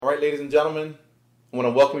right, ladies and gentlemen, I want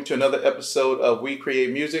to welcome you to another episode of We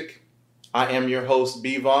Create Music. I am your host,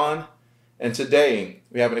 B. Vaughn, and today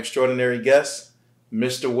we have an extraordinary guest,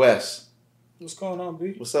 Mr. West. What's going on,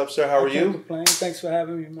 B? What's up, sir? How are you? Thanks for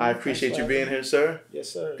having me, man. I appreciate you being here, sir. Yes,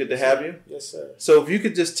 sir. Good to have you. Yes, sir. So if you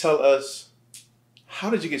could just tell us, how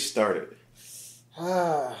did you get started?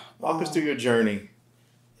 Walk us through your journey.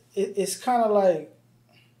 It's kind of like,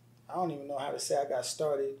 I don't even know how to say I got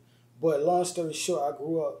started, but long story short, I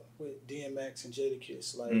grew up with DMX and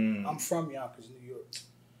Jadakiss. Like, I'm from Yonkers, New York.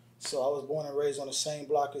 So I was born and raised on the same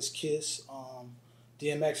block as Kiss.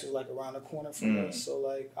 DMX was like around the corner from us. So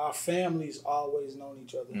like our families always known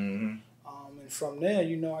each other. And from there,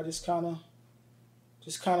 you know, I just kind of,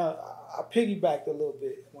 I piggybacked a little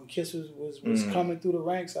bit. When Kiss was coming through the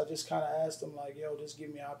ranks, I just kind of asked them like, yo, just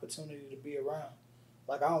give me an opportunity to be around.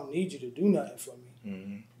 Like, I don't need you to do nothing for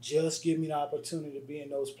me. Just give me the opportunity to be in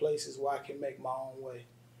those places where I can make my own way.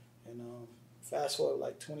 And fast forward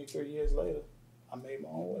like 23 years later, I made my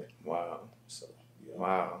own way. Wow. So, yeah.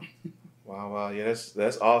 Wow. Yeah,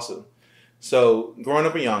 that's awesome. So, growing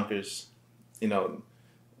up in Yonkers, you know,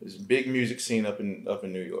 there's a big music scene up in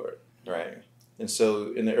New York, right? And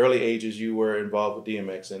so, in the early ages, you were involved with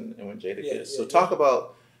DMX and with Jadakiss. So, talk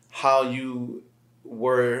about how you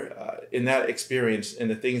were in that experience and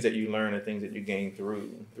the things that you learned and things that you gained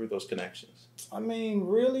through those connections. I mean,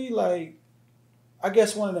 really, like, I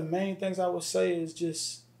guess one of the main things I would say is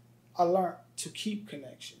just I learned to keep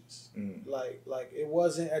connections. Like it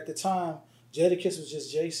wasn't at the time. Jadakiss was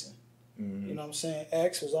just Jason. You know what I'm saying?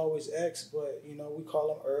 X was always X, but you know we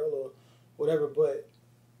call him Earl or whatever. But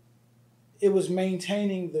it was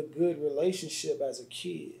maintaining the good relationship as a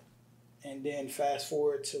kid, and then fast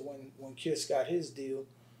forward to when Kiss got his deal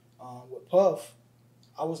with Puff.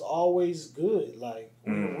 I was always good. Like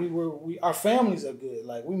we our families are good.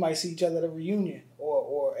 Like we might see each other at a reunion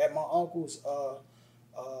or at my uncle's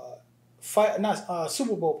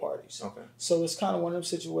Super Bowl parties. Okay. So it's kind of one of them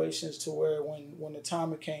situations to where when the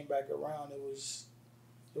time it came back around, it was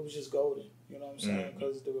just golden. You know what I'm saying?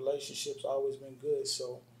 Because the relationship's always been good.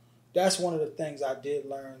 So that's one of the things I did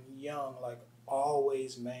learn young. Like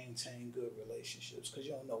always maintain good relationships because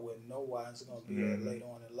you don't know where no one's going to be at later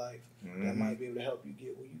on in life that might be able to help you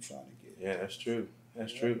get where you're trying to get. Yeah, that's true.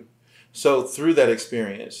 That's true. So through that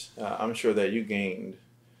experience, I'm sure that you gained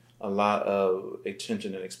a lot of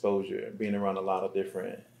attention and exposure, being around a lot of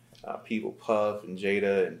different people, Puff and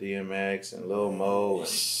Jada and DMX and Lil Mo.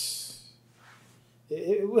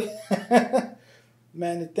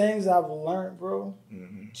 Man, the things I've learned, bro,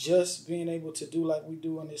 just being able to do like we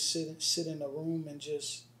do in this sit in a room and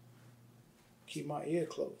just keep my ear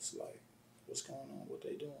closed. Like, what's going on, what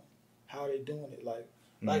they doing, how they doing it.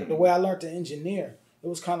 Like the way I learned to engineer, it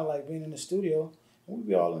was kind of like being in the studio. We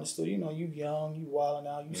be all in the studio, you know, you young, you wilding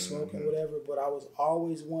out, you smoking, whatever, but I was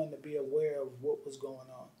always wanting to be aware of what was going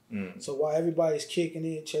on. So while everybody's kicking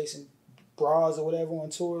it, chasing bras or whatever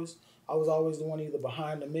on tours, I was always the one either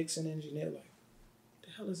behind the mixing engineer, like, what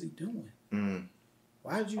the hell is he doing?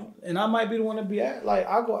 Why'd you, and I might be the one to be at, like,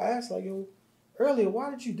 I'll go ask, like, yo, earlier, why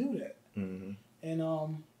did you do that?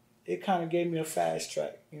 And it kind of gave me a fast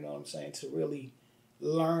track, you know what I'm saying, to really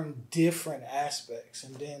learn different aspects.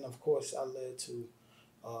 And then, of course, I led to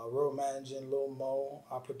road managing Lil Mo.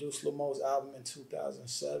 I produced Lil Mo's album in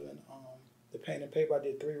 2007. The Pain and Paper, I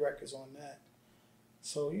did 3 records on that.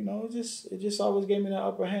 So, you know, it just always gave me that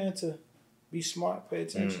upper hand to be smart, pay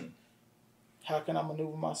attention. How can I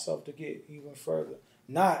maneuver myself to get even further?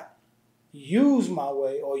 Not use my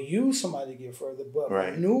way or use somebody to get further, but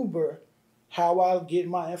maneuver how I get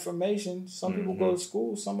my information. Some people go to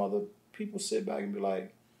school, some other people sit back and be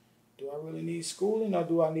like, do I really need schooling or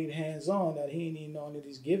do I need hands-on that he ain't even knowing that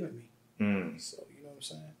he's giving me? So, you know what I'm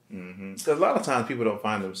saying? Because a lot of times people don't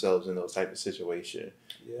find themselves in those type of situations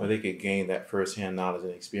where they could gain that first-hand knowledge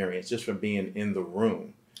and experience just from being in the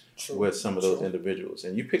room with some of those individuals.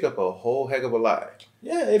 And you pick up a whole heck of a lot.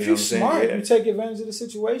 Yeah, if you're smart, you take advantage of the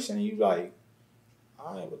situation and you like,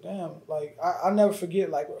 all right, well, damn. Like, I'll never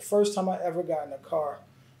forget, like, the first time I ever got in a car,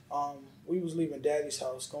 we was leaving Daddy's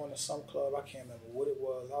house, going to some club. I can't remember what it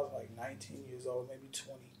was. I was like 19 years old, maybe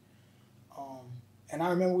 20. And I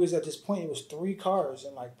remember we was at this point, it was 3 cars,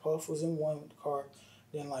 and like Puff was in one car,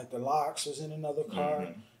 then like the Locks was in another car,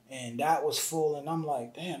 and that was full. And I'm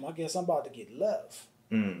like, damn, I guess I'm about to get left.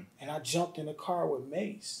 And I jumped in the car with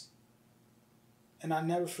Mace. And I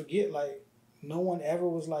never forget, like, no one ever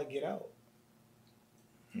was like, get out.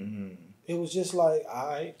 It was just like, all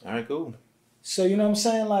right, cool. So, you know what I'm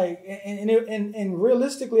saying? Like, and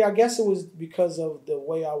realistically, I guess it was because of the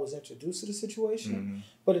way I was introduced to the situation.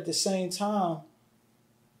 But at the same time,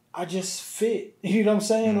 I just fit. You know what I'm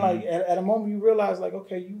saying? Like at a moment you realize like,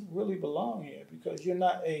 okay, you really belong here because you're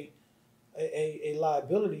not a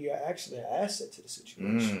liability. You're actually an asset to the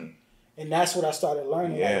situation. And that's what I started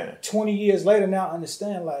learning. Yeah. Like 20 years later now I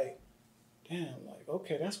understand like, damn, like,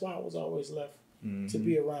 okay, that's why I was always left to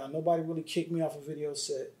be around. Nobody really kicked me off a video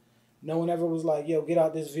set. No one ever was like, yo, get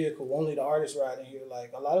out this vehicle. Only the artists riding here.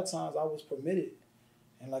 Like, a lot of times I was permitted.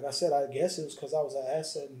 And like I said, I guess it was because I was an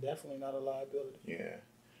asset and definitely not a liability. Yeah.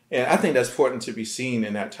 And I think that's important to be seen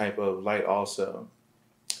in that type of light also,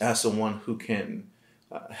 as someone who can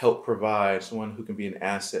help provide, someone who can be an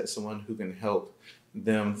asset, someone who can help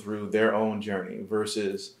them through their own journey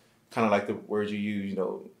versus kind of like the words you use,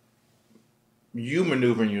 you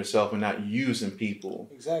maneuvering yourself and not using people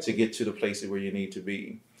to get to the places where you need to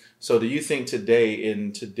be. So do you think today,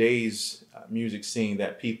 in today's music scene,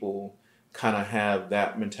 that people kind of have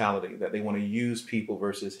that mentality that they want to use people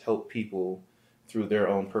versus help people through their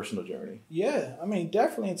own personal journey? Yeah, I mean,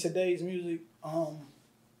 definitely in today's music,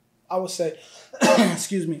 I would say,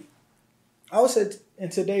 excuse me, I would say in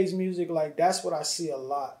today's music, like that's what I see a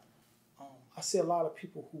lot. I see a lot of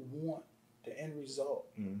people who want the end result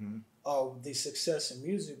of the success in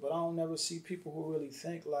music, but I don't never see people who really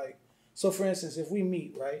think like, so for instance, if we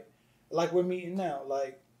meet, right, like we're meeting now,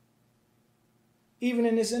 like even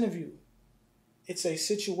in this interview, it's a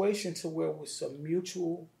situation to where it's a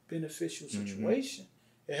mutual beneficial situation.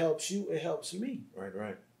 It helps you, it helps me.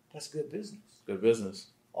 Right. That's good business. Good business.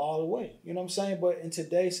 All the way. You know what I'm saying? But in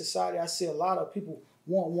today's society, I see a lot of people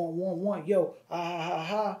want. Yo,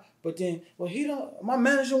 ha. But then, well, my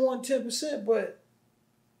manager want 10%, but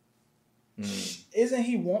isn't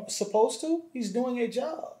he supposed to? He's doing a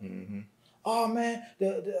job. Oh, man,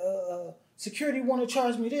 the security want to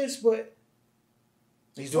charge me this, but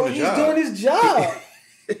he's doing his job.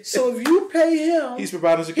 So if you pay him, he's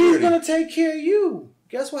providing security. He's going to take care of you.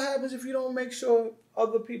 Guess what happens if you don't make sure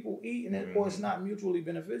other people eat and or it's not mutually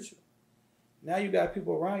beneficial? Now you got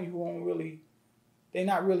people around you who they're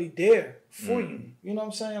not really there for you. You know what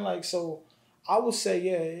I'm saying? Like, so I would say,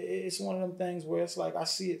 yeah, it's one of them things where it's like I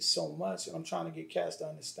see it so much and I'm trying to get cats to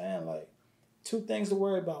understand like 2 things to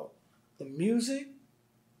worry about: the music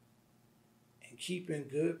and keeping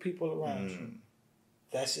good people around you.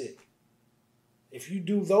 That's it. If you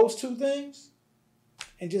do those 2 things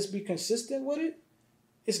and just be consistent with it,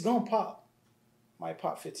 it's going to pop. Might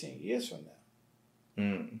pop 15 years from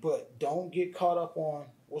now. But don't get caught up on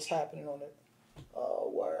what's happening on it.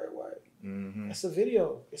 Oh, word. That's a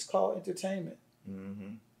video. It's called entertainment.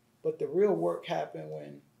 But the real work happened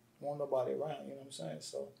when won't nobody around. You know what I'm saying?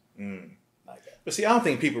 So, like that. But see, I don't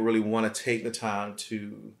think people really want to take the time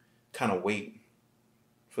to kind of wait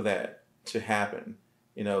for that to happen.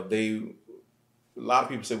 A lot of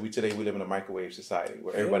people say today we live in a microwave society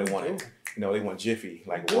where everybody wants it. They want Jiffy,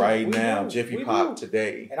 like right now, Jiffy Pop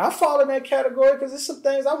today. And I fall in that category because there's some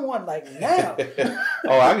things I want like now.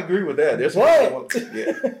 Oh, I agree with that. There's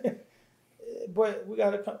but we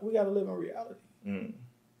gotta live in reality.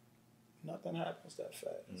 Nothing happens that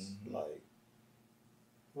fast. Like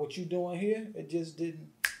what you doing here, it just didn't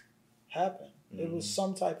happen. It was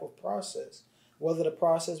some type of process. Whether the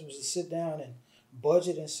process was to sit down and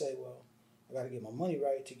budget and say, well, I got to get my money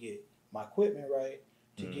right to get my equipment right,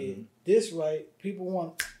 to get this right. People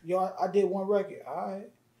want, I did one record. All right.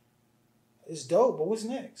 It's dope, but what's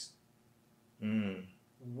next?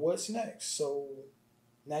 What's next? So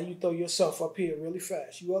now you throw yourself up here really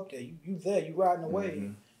fast. You up there. You there. You riding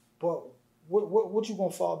away. But what you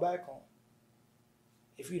going to fall back on?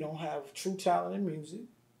 If you don't have true talent in music,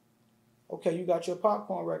 okay, you got your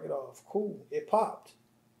popcorn record off. Cool. It popped.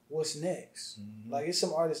 What's next? Like, it's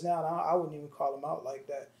some artists now, I wouldn't even call them out like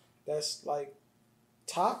that. That's like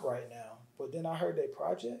top right now. But then I heard their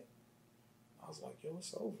project. I was like, yo,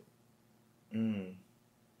 it's over.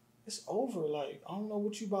 It's over. Like, I don't know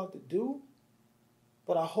what you about to do,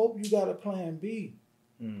 but I hope you got a plan B.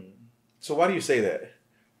 So why do you say that?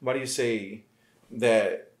 Why do you say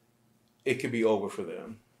that it could be over for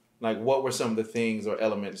them? Like, what were some of the things or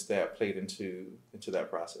elements that played into that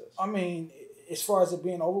process? I mean, as far as it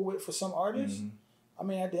being over with for some artists, I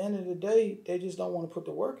mean, at the end of the day, they just don't want to put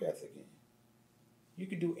the work ethic in. You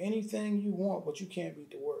can do anything you want, but you can't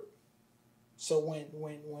beat the work. So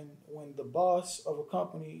when the boss of a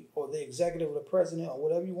company or the executive or the president or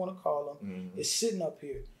whatever you want to call them is sitting up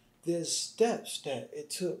here, there's steps that it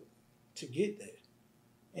took to get there.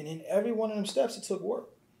 And in every one of them steps, it took work.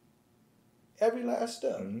 Every last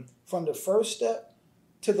step. From the first step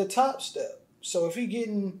to the top step. So if he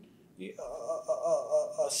getting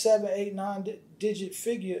a 7, 8, 9 digit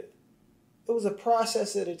figure, it was a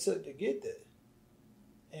process that it took to get there.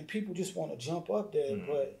 And people just want to jump up there.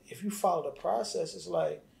 But if you follow the process, it's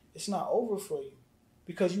like, it's not over for you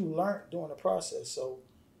because you learned during the process. So,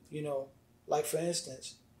 you know, like for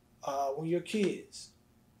instance, when you're kids,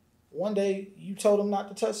 one day you told them not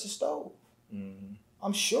to touch the stove.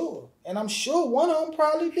 I'm sure. And I'm sure one of them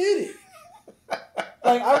probably did it.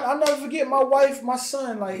 Like, I'll never forget my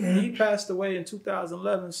son, like, he passed away in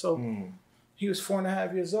 2011. So he was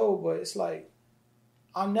 4.5 years old. But it's like,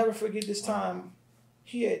 I'll never forget this time.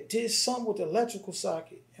 He had did something with the electrical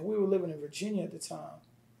socket, and we were living in Virginia at the time.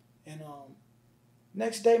 And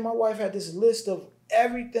next day, my wife had this list of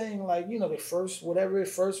everything, like, you know, the first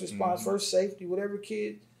response, first safety, whatever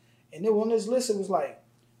kid. And then on this list, it was like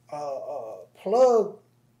plug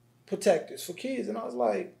protectors for kids, and I was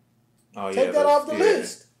like, take that off the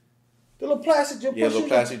list. The little plastic joint. Little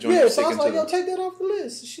plastic joint. Yeah, so I was like, yo, take that off the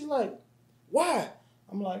list. And she's like, why?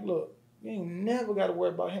 I'm like, look. You ain't never got to worry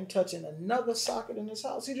about him touching another socket in his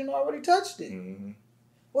house. He done already touched it.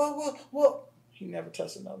 Well. He never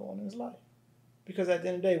touched another one in his life. Because at the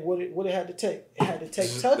end of the day, what it had to take? It had to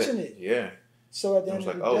take touching it. Yeah. So at the end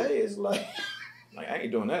of the day, it's like... like, I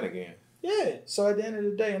ain't doing that again. Yeah. So at the end of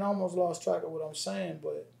the day, and I almost lost track of what I'm saying,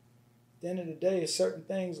 but at the end of the day, it's certain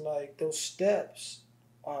things like those steps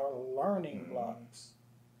are learning blocks.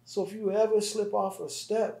 So if you ever slip off a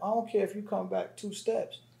step, I don't care if you come back 2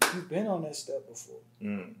 steps. You've been on that step before.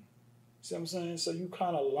 See what I'm saying? So you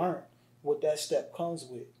kind of learn what that step comes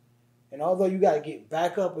with. And although you got to get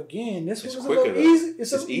back up again, this one is a little easy.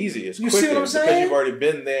 It's easy. It's you quicker. See what I'm saying? Because you've already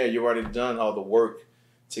been there. You've already done all the work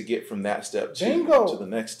to get from that step to the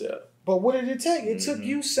next step. But what did it take? It took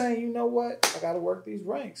you saying, you know what? I got to work these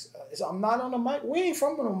ranks. I'm not on the mic. We ain't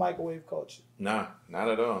from a microwave culture. Nah, not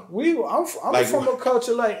at all. I'm like, from a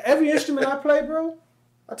culture like every instrument I play, bro.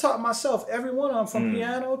 I taught myself every one of them, from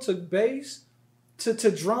piano to bass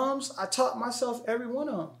to drums. I taught myself every one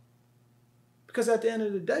of them. Because at the end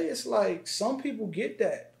of the day, it's like some people get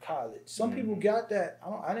that college. Some people got that.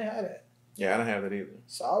 I didn't have that. Yeah, I didn't have that either.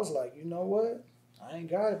 So I was like, you know what? I ain't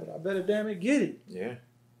got it, but I better damn it get it. Yeah.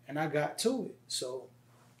 And I got to it. So,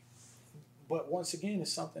 but once again,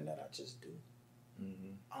 it's something that I just do.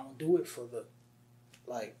 I don't do it for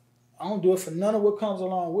I don't do it for none of what comes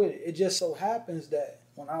along with it. It just so happens that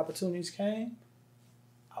when opportunities came,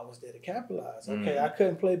 I was there to capitalize. Okay, I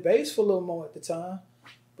couldn't play bass for Lil Mo at the time,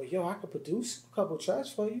 but yo, I could produce a couple tracks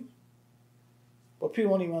for you. But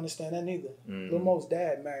people don't even understand that neither. Lil Mo's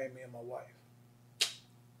dad married me and my wife.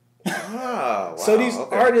 Wow. So these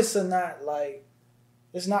artists are not like,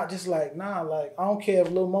 it's not just like, nah, like, I don't care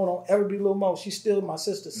if Lil Mo don't ever be Lil Mo. She's still my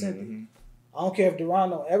sister, Cynthia. I don't care if Daron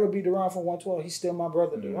don't ever be Daron from 112. He's still my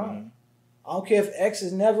brother, Daron. I don't care if X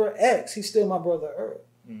is never X. He's still my brother, Earl.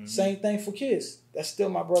 Same thing for Kiss. That's still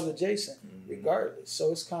my brother, Jason, regardless.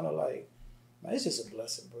 So it's kind of like, man, it's just a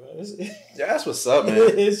blessing, bro. Yeah, that's what's up, man.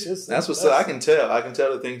 It's just that's what's up. I can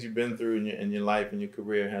tell the things you've been through in your life and your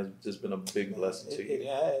career has just been a big blessing to you. It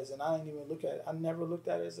has, and I didn't even look at it. I never looked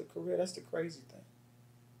at it as a career. That's the crazy thing.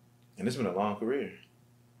 And it's been a long career.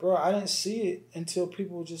 Bro, I didn't see it until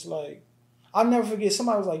people were just like, I'll never forget,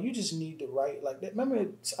 somebody was like, you just need to write like that.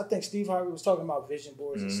 Remember, I think Steve Harvey was talking about vision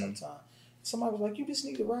boards at some time. Somebody was like, you just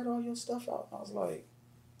need to write all your stuff out. And I was like,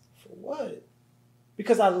 for what?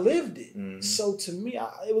 Because I lived it. So to me,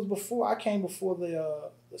 it was before, I came before the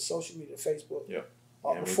social media, Facebook. Yeah.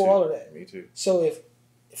 Before all of that. Me too. So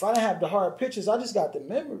if I didn't have the hard pictures, I just got the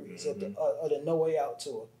memories of the No Way Out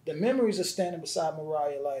tour. The memories of standing beside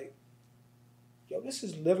Mariah like, yo, this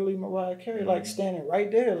is literally Mariah Carey, like standing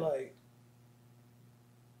right there, like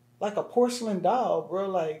a porcelain doll, bro.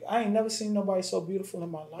 Like, I ain't never seen nobody so beautiful in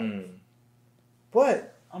my life.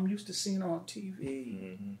 But I'm used to seeing her on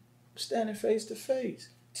TV, standing face to face.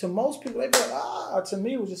 To most people, they be like, to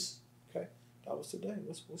me, it was just, okay, that was today.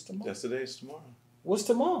 What's tomorrow? That's today, it's tomorrow. What's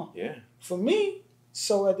tomorrow? Yeah. For me,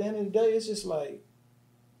 so at the end of the day, it's just like,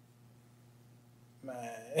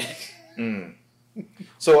 man.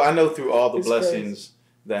 So I know through all the It's blessings crazy.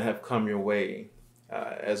 that have come your way,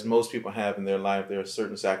 as most people have in their life, there are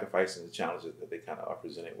certain sacrifices and challenges that they kind of are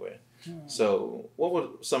presented with. So what were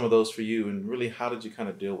some of those for you, and really how did you kind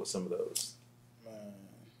of deal with some of those? Man,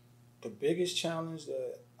 the biggest challenge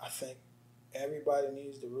that I think everybody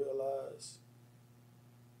needs to realize,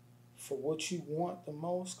 for what you want the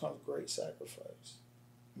most comes great sacrifice.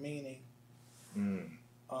 Meaning,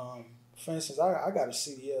 for instance, I got a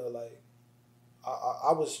CDL, like,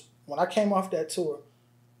 I was, when I came off that tour,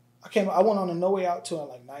 I went on a No Way Out tour in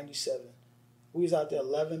like 97. We was out there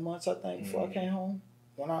 11 months, I think, before I came home.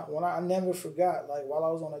 When I never forgot, like, while I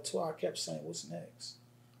was on that tour, I kept saying, what's next?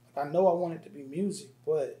 Like, I know I wanted to be music,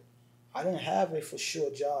 but I didn't have a for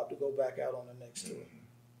sure job to go back out on the next tour.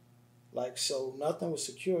 Like, so nothing was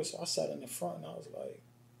secure. So I sat in the front and I was like,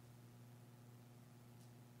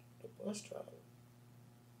 the bus driver,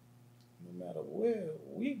 no matter where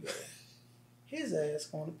we go, his ass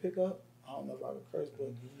going to pick up. I don't know if I could curse,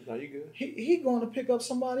 but no, you good. He going to pick up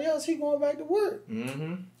somebody else. He going back to work. Mm-hmm.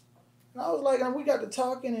 And I was like, and we got to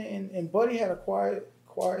talking, and Buddy had acquired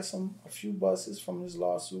a few buses from his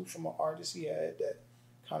lawsuit from an artist he had that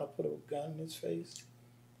kind of put a gun in his face.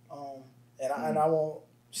 And I won't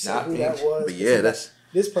say who that was. But yeah,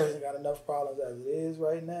 this person got enough problems as it is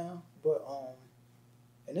right now. But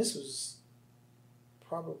and this was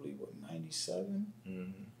probably 97.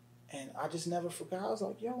 Mm-hmm. And I just never forgot. I was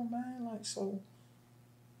like, yo, man, like, so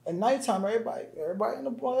at nighttime, everybody in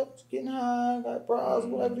the bus getting high, got bras,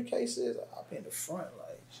 whatever the case is. I'll be in the front,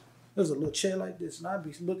 like, there's a little chair like this, and I'd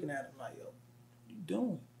be looking at him like, yo, what you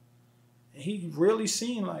doing? And he really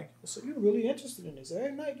seemed like, so you're really interested in this.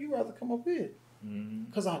 Every night, you rather come up here.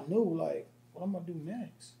 Because I knew, like, what I'm going to do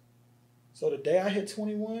next. So the day I hit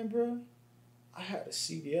 21, bro, I had a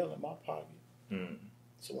CDL in my pocket. Mm.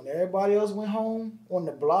 So when everybody else went home on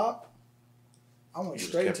the block, I went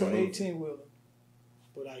straight to an 18-wheeler.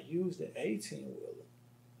 But I used the 18-wheeler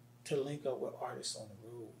to link up with artists on the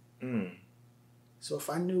road. Mm. So if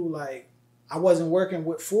I knew, like, I wasn't working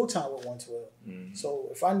with full-time with 112. Mm. So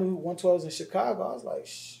if I knew 112 was in Chicago, I was like,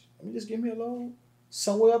 let me just give me a load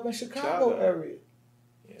somewhere up in Chicago area.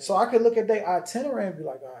 Yeah. So I could look at their itinerary and be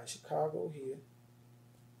like, all right, Chicago here.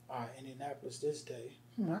 All right, Indianapolis this day.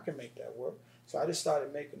 I can make that work. So I just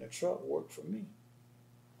started making the truck work for me.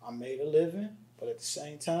 I made a living, but at the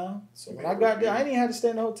same time, so when I got there, I didn't even have to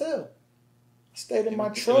stay in the hotel. I stayed in my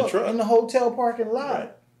truck in the hotel parking lot.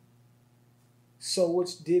 Right. So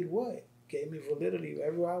which did what? Gave me validity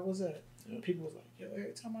everywhere I was at. Yep. People was like, yo,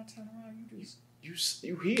 every time I turn around,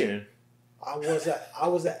 you here. I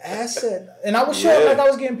was an asset. And I would show up like I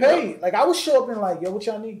was getting paid. Like I would show up and like, yo, what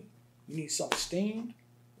y'all need? You need something steamed?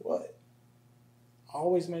 What? I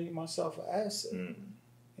always made myself an asset. Mm.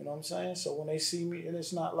 You know what I'm saying? So when they see me, and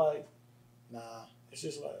it's not like, nah, it's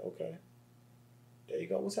just like, okay, there you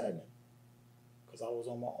go, what's happening? Because I was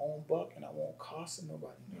on my own buck and I won't cost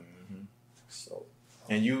nobody nothing. Mm-hmm. So.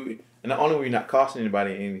 And the only way you're not costing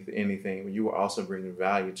anybody anything, you were also bringing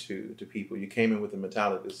value to people. You came in with the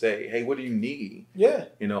mentality to say, hey, what do you need? Yeah.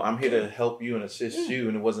 You know, I'm here to help you and assist you.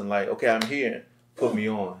 And it wasn't like, okay, I'm here. Put me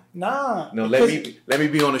on. Nah. No, let me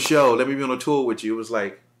be on a show. Let me be on a tour with you. It was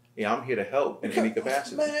like, yeah, I'm here to help in any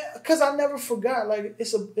capacity. Man, because I never forgot. Like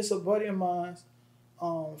it's a buddy of mine,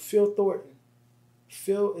 Phil Thornton.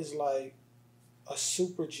 Phil is like a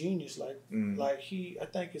super genius. Like I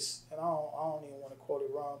think it's, and I don't even want to quote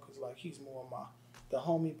it wrong because like he's more the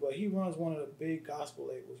homie, but he runs one of the big gospel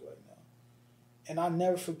labels right now. And I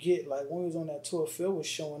never forget, like when we was on that tour, Phil was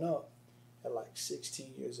showing up at like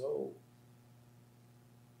 16 years old.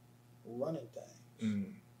 Running things.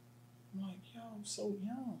 Mm. I'm like, yo, I'm so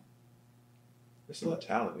young. It's a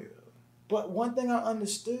mentality, though. But one thing I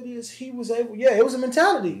understood is he was able, it was a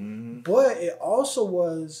mentality. Mm-hmm. But it also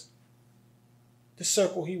was the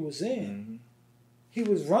circle he was in. Mm-hmm. He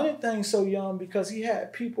was running things so young because he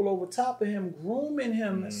had people over top of him grooming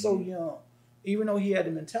him so young, even though he had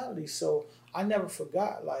the mentality. So I never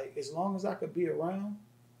forgot, like, as long as I could be around,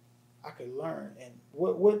 I could learn. And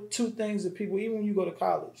what two things that people, even when you go to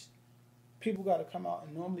college, people got to come out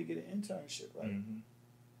and normally get an internship, right? Mm-hmm.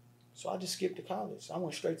 So I just skipped to college. I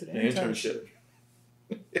went straight to the internship.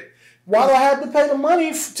 Why do I have to pay the money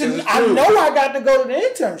I know I got to go to the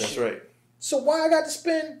internship. That's right. So why I got to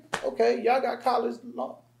spend, okay, y'all got college?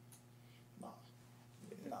 No.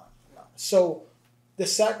 So the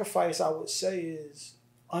sacrifice I would say is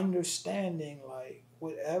understanding, like,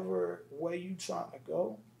 whatever way you trying to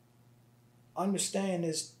go, understand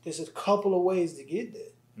there's a couple of ways to get there.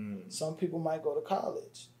 Mm. Some people might go to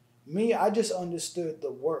college. Me, I just understood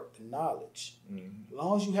the work, the knowledge. Mm. As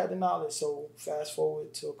long as you had the knowledge. So fast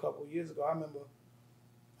forward to a couple of years ago, I remember,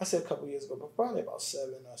 I said a couple of years ago, but probably about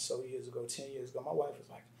 7 or so years ago, 10 years ago, my wife was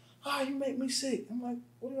like, you make me sick. I'm like,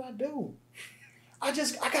 what did I do? I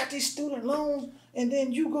got these student loans, and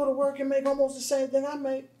then you go to work and make almost the same thing I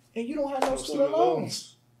make, and you don't have no student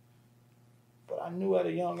loans. But I knew at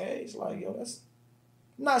a young age, like, yo, that's,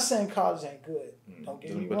 I'm not saying college ain't good. Don't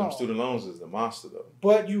get me wrong. But them student loans is the monster, though.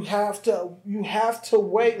 But you have to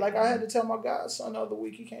wait. Like I had to tell my godson the other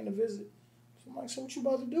week, he came to visit. So I'm like, so what you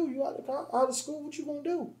about to do? You out of school? What you gonna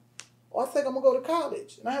do? Oh, I think I'm gonna go to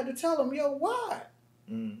college. And I had to tell him, yo, why?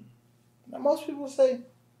 Mm. Now most people say,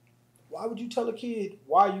 why would you tell a kid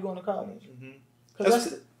why you going to college? Because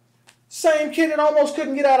that's the same kid that almost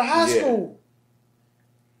couldn't get out of high school.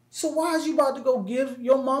 So why is you about to go give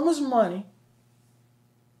your mama's money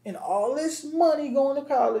And all this money going to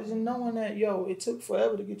college and knowing that, yo, it took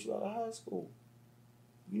forever to get you out of high school.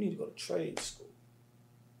 You need to go to trade school.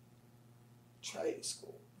 Trade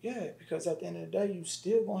school. Yeah, because at the end of the day, you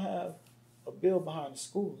still going to have a bill behind the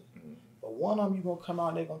schooling. Mm-hmm. But one of them, you're going to come out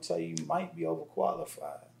and they're going to tell you might be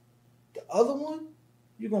overqualified. The other one,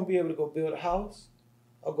 you're going to be able to go build a house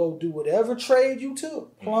or go do whatever trade you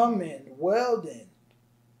took. Plumbing, welding,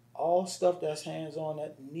 all stuff that's hands-on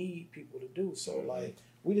that need people to do. So, like,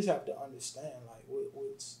 we just have to understand, like,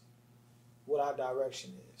 what our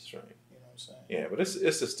direction is. That's right. You know what I'm saying? Yeah, but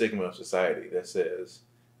it's the stigma of society that says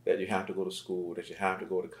that you have to go to school, that you have to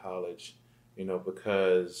go to college, you know,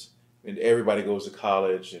 because everybody goes to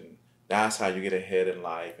college and that's how you get ahead in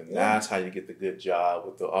life, and that's how you get the good job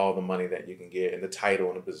with all the money that you can get and the title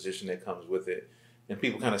and the position that comes with it. And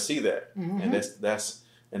people kind of see that, and that's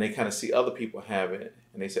and they kind of see other people have it,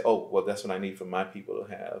 and they say, "Oh, well, that's what I need for my people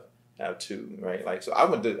to have too," right? Like, so I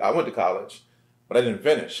went to college, but I didn't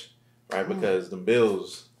finish, right? Because the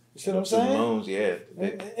bills, you see what I'm saying? Loans,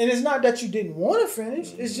 and it's not that you didn't want to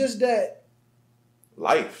finish; it's just that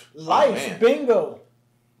life, bingo.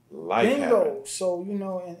 Life bingo. Happened. So, you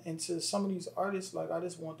know, and to some of these artists, like, I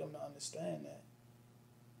just want them to understand that.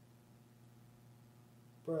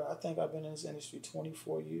 Bro, I think I've been in this industry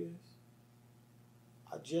 24 years.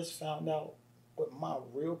 I just found out what my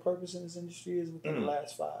real purpose in this industry is within the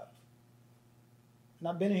last 5. And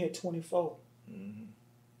I've been in here 24. In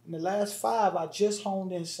the last 5, I just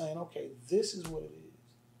honed in saying, okay, this is what it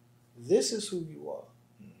is. This is who you are.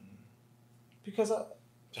 Because So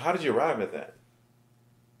how did you arrive at that?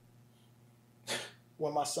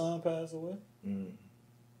 When my son passed away,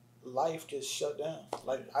 life just shut down.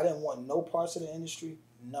 Like, I didn't want no parts of the industry,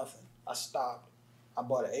 nothing. I stopped. I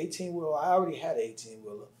bought an 18-wheeler. I already had an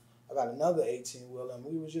 18-wheeler. I got another 18-wheeler, and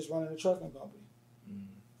we was just running a trucking company.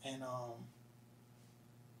 And,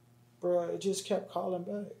 bro, it just kept calling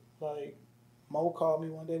back. Like, Mo called me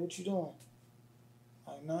one day, "What you doing?"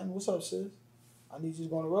 Like, "Nothing. What's up, sis? I need you to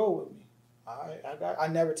go on the road with me." I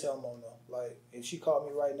never tell Mo no. Like, if she called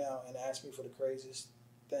me right now and asked me for the craziest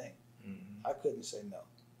thing, I couldn't say no.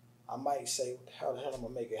 I might say, how the hell I'm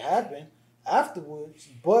going to make it happen afterwards,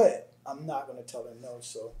 but I'm not going to tell her no.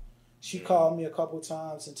 So she called me a couple of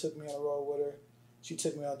times and took me on the road with her. She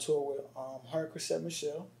took me on tour with her and Chrisette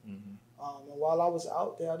Michelle. And while I was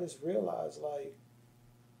out there, I just realized, like,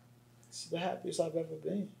 it's the happiest I've ever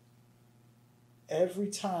been. Every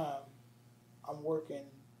time I'm working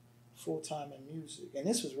full-time in music, and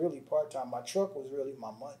this was really part-time. My truck was really my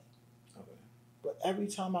money. Okay. But every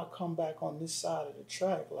time I come back on this side of the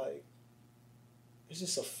track, like, it's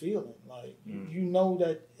just a feeling. Like, you know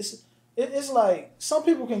that it's like, some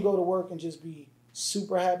people can go to work and just be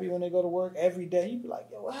super happy when they go to work every day. You be like,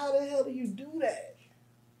 yo, how the hell do you do that?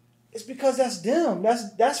 It's because that's them.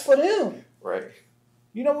 That's for them. Right.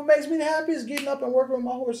 You know what makes me happy is getting up and working with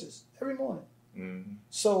my horses every morning.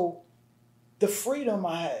 So the freedom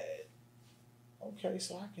I had, okay,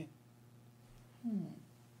 so I can,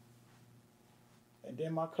 And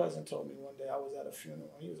then my cousin told me one day, I was at a funeral,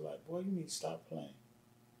 and he was like, "Boy, you need to stop playing.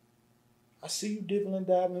 I see you dibbling and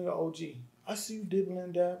dabbling, your OG. I see you dibbling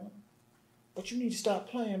and dabbling. But you need to stop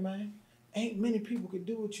playing, man. Ain't many people can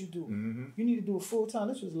do what you do. You need to do it full time."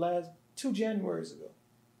 This was 2 Januaries ago.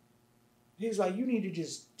 He's like, "You need to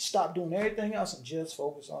just stop doing everything else and just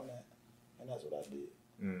focus on that." And that's what I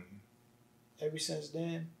did. Ever since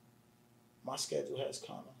then, my schedule has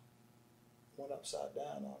kind of went upside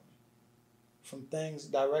down on me. From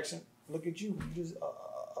direction, look at you, just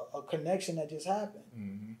a connection that just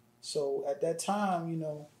happened. So at that time, you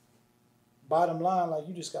know, bottom line, like,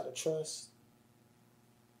 you just got to trust.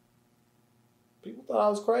 People thought I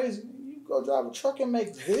was crazy. You go drive a truck and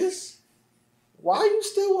make this? Why you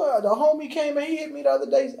still, the homie came and he hit me the other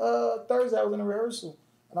day, Thursday, I was in a rehearsal,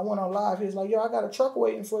 and I went on live. He was like, "Yo, I got a truck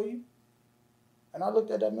waiting for you." And I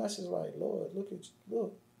looked at that message like, Lord, look at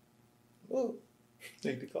you, look.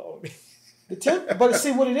 Need to call me. But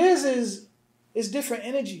see, what it is it's different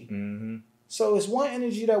energy. So it's one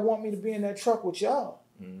energy that want me to be in that truck with y'all.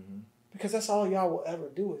 Because that's all y'all will ever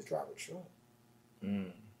do is drive a truck.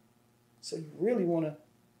 So you really want to,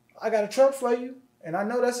 I got a truck for you, and I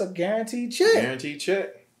know that's a guaranteed check. Guaranteed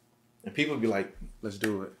check. And people be like, "Let's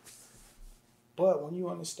do it." But when you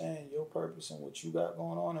understand your purpose and what you got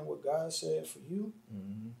going on and what God said for you,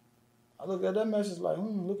 I look at that message like,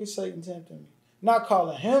 look at Satan tempting me. Not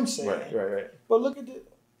calling him Satan. Right. But look,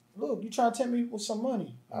 you trying to tempt me with some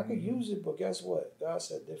money. I could use it, but guess what? God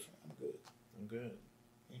said different. I'm good.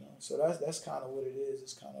 You know, so that's kind of what it is.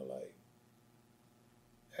 It's kind of like,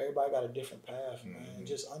 everybody got a different path, man.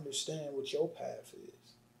 Just understand what your path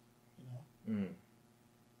is. You know?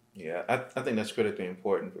 Yeah, I think that's critically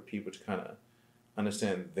important for people to kind of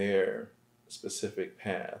understand their specific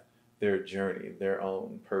path, their journey, their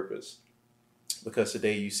own purpose. Because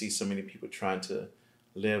today you see so many people trying to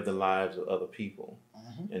live the lives of other people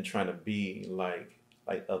and trying to be like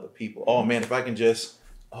other people. Oh man, if I can just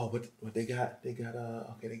what they got okay,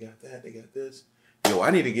 they got that, they got this. Yo,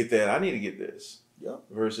 I need to get that. I need to get this. Yeah.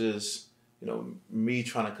 Versus, me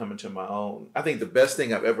trying to come into my own. I think the best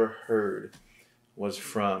thing I've ever heard was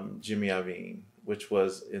from Jimmy Iovine, which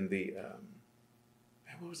was in the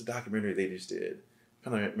what was the documentary they just did? I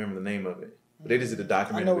don't remember the name of it. But they just did a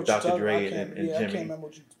documentary with Dr. Dre and Jimmy. I can't remember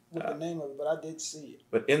what the name of it, but I did see it.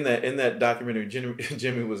 But in that documentary,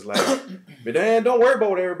 Jimmy was like, "But man, don't worry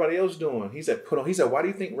about what everybody else is doing." He said, why do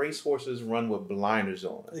you think racehorses run with blinders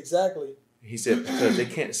on? Exactly. He said, because they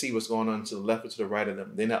can't see what's going on to the left or to the right of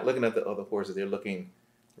them. They're not looking at the other horses. They're looking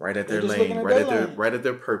right at their lane, right at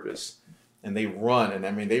their purpose. And they run, and I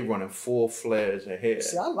mean, they run in full-fledged ahead.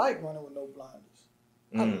 See, I like running with no blinders.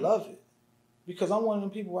 I love it. Because I'm one of them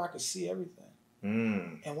people where I can see everything.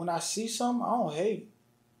 And when I see something, I don't hate.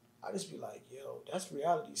 I just be like, yo, that's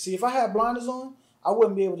reality. See, if I had blinders on, I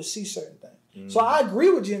wouldn't be able to see certain things. So I agree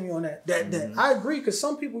with Jimmy on that. That I agree, because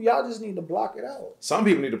some people, y'all just need to block it out. Some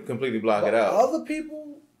people need to completely block it out. Other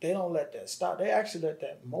people, they don't let that stop. They actually let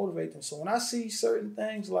that motivate them. So when I see certain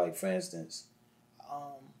things, like, for instance,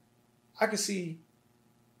 I can see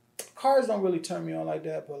cars don't really turn me on like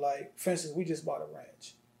that, but, like, for instance, we just bought a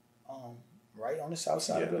ranch right on the south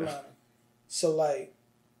side of Atlanta. So, like,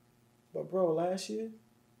 but bro, last year,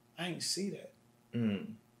 I ain't see that.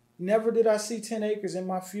 Never did I see 10 acres in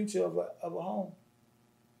my future of a home.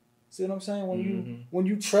 See what I'm saying? When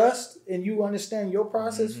you trust and you understand your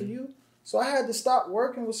process for you. So I had to stop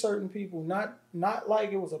working with certain people, not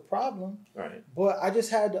like it was a problem. Right. But I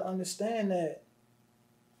just had to understand that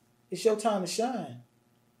it's your time to shine.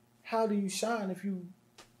 How do you shine if you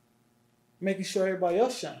making sure everybody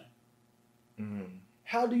else shine?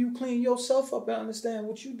 How do you clean yourself up and understand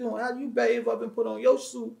what you doing? How do you bathe up and put on your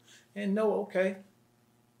suit and know, okay,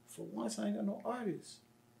 for once I ain't got no artists.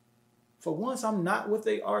 For once I'm not with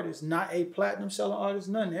a artist, not a platinum selling artist,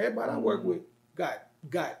 none. Everybody I work with got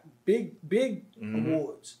big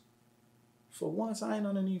awards. For once I ain't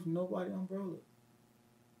underneath nobody umbrella.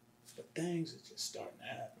 But things are just starting to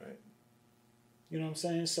happen. Right. You know what I'm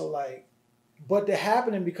saying? So, like, but they're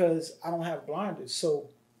happening because I don't have blinders. So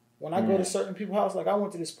when I go to certain people's house, like I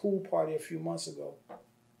went to this pool party a few months ago,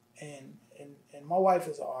 and my wife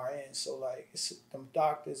is an RN, so like it's them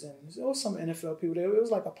doctors and there was some NFL people there. It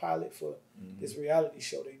was like a pilot for this reality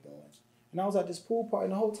show they doing. And I was at this pool party,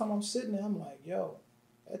 and the whole time I'm sitting there, I'm like, yo,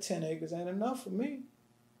 that 10 acres ain't enough for me.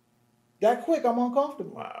 That quick, I'm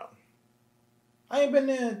uncomfortable. Wow. I ain't been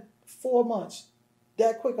there 4 months.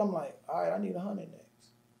 That quick, I'm like, all right, I need 100 next.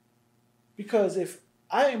 Because if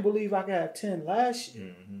I didn't believe I could have 10 last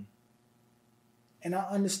year, and I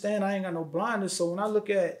understand I ain't got no blinders, so when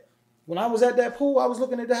I was at that pool, I was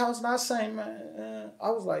looking at the house and I was saying, man,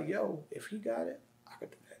 I was like, yo, if he got it, I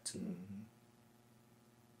could do that too.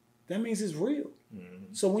 That means it's real.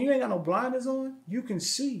 So when you ain't got no blinders on, you can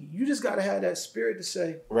see. You just got to have that spirit to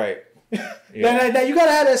say. Right. Now you got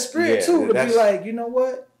to have that spirit too to be like, you know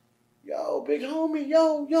what? Yo, big homie,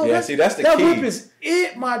 yo. Yeah, see, that's the key. That whip is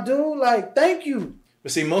it, my dude. Like, thank you.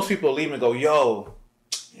 But see, most people leave and go, yo,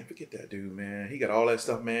 man, forget that dude, man. He got all that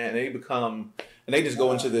stuff, man. And they just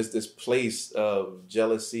go into this place of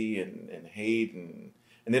jealousy and hate, and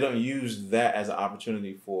they don't use that as an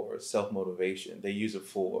opportunity for self-motivation. They use it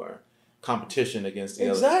for competition against the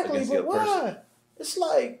other person. Exactly, but why? It's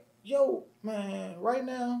like, yo, man, right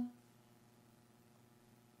now,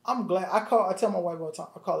 I'm glad. I tell my wife all the time,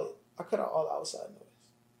 I cut out all the outside noise.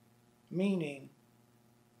 Meaning,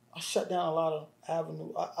 I shut down a lot of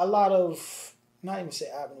avenues, not even say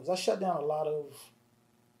avenues, I shut down a lot of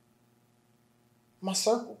my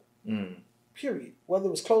circle. Period. Whether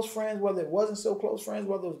it was close friends, whether it wasn't so close friends,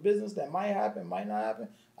 whether it was business that might happen, might not happen,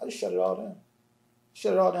 I just shut it all down.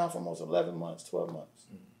 Shut it all down for almost 11 months, 12 months.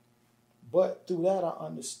 But through that, I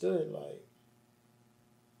understood, like,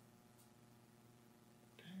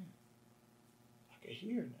 damn, I can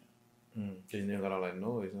hear now. You never got all that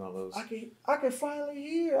noise and all those. I can finally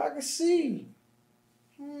hear. I can see.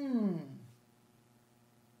 What am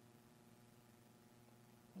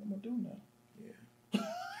I gonna do now?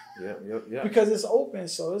 Yeah. Because it's open,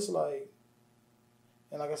 so it's like,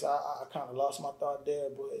 and like I said, I kind of lost my thought there,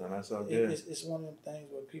 but that's all good. It's one of them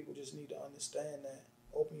things where people just need to understand that.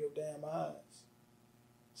 Open your damn eyes.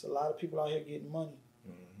 There's a lot of people out here getting money,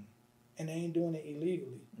 and they ain't doing it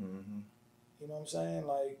illegally. You know what I'm saying?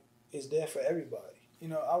 Like, it's there for everybody. you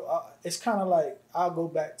know, it's kind of like I'll go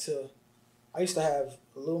back to. I used to have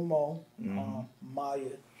Lil Mo,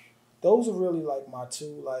 Maya. Those are really like my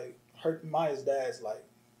two. Like Maya's dad's like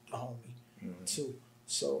a homie too.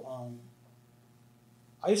 So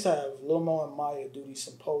I used to have Lil Mo and Maya do these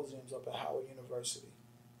symposiums up at Howard University.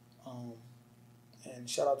 And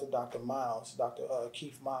shout out to Dr. Miles, Dr.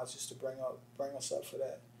 Keith Miles used to bring us up for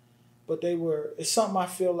that. But it's something I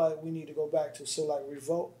feel like we need to go back to. So like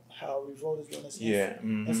how Revolt is doing this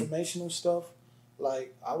informational stuff.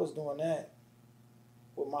 Like I was doing that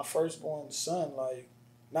with my firstborn son, like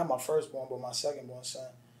not my firstborn, but my secondborn son,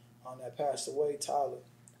 that passed away, Tyler.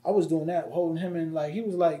 I was doing that, holding him in, like he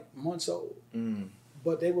was like months old.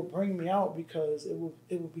 But they would bring me out because it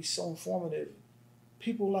would be so informative.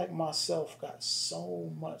 People like myself got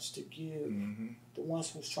so much to give the ones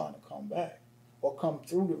who's trying to come back or come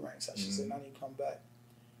through the ranks, I should say, not even come back.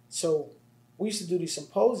 So we used to do these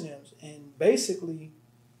symposiums, and basically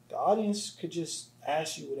the audience could just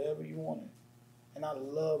ask you whatever you wanted. And I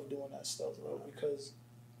love doing that stuff, bro, because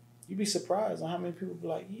you'd be surprised on how many people be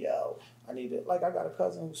like, yo, I need it. Like I got a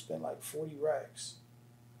cousin who spent like 40 racks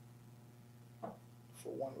for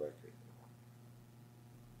one record.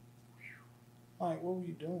 Like, what were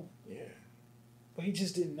you doing? Yeah. But he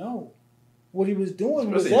just didn't know. What he was doing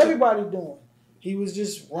was everybody doing. He was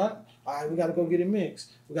just all right, we got to go get it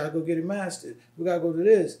mixed. We got to go get it mastered. We got to go to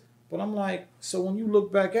this. But I'm like, so when you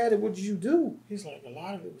look back at it, what did you do? He's like, a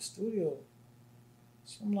lot of it was studio.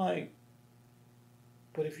 So I'm like,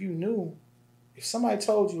 but if you knew, if somebody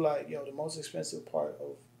told you like, yo, the most expensive part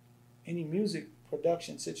of any music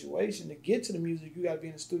production situation, to get to the music, you got to be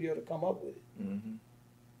in the studio to come up with it.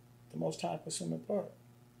 The most time-consuming part.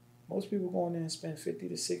 Most people go in there and spend $50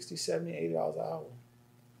 to $60, $70, $80 an hour.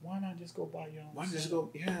 Why not just go buy your own Why stuff? just go?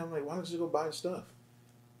 Yeah, I'm like, why don't you just go buy stuff?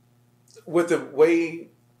 With the way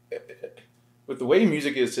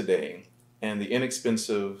music is today, and the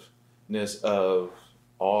inexpensiveness of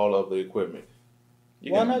all of the equipment,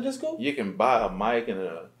 why not just go? You can buy a mic and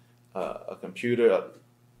a computer,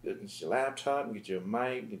 get your laptop, get your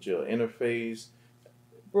mic, get your interface.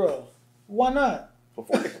 Bro, why not?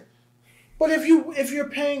 But if you're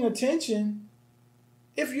paying attention,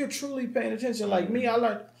 if you're truly paying attention, like me,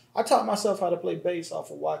 I taught myself how to play bass off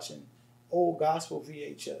of watching old gospel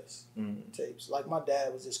VHS tapes. Like my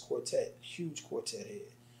dad was this huge quartet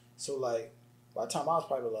head. So like by the time I was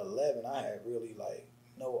probably like 11, I had really like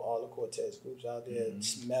know all the quartets groups out there,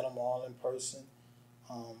 met them all in person,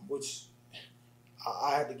 which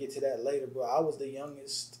I had to get to that later, but I was the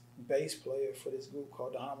youngest bass player for this group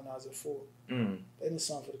called the Harmonizer 4. They did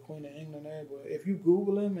something for the Queen of England there, but if you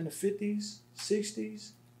Google them in the 50s,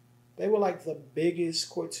 60s, they were like the biggest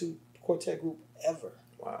quartet group ever.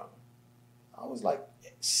 Wow. I was like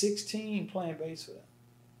 16 playing bass for them.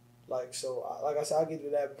 Like, so, like I said, I'll get to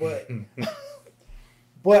that, but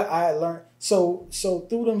but I learned, so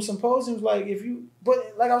through them symposiums, like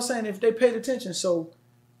but like I was saying, if they paid attention, so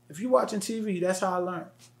if you're watching TV, that's how I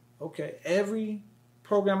learned. Okay, every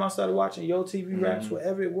program I started watching, Yo TV Raps,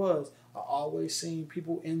 whatever it was, I always seen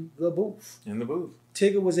people in the booth. In the booth.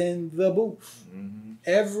 Tigger was in the booth.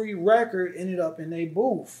 Every record ended up in a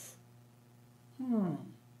booth.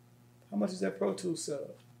 How much is that Pro Tools sell?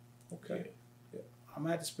 Okay. Yeah. I'm going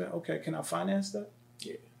to have to spend, okay, can I finance that?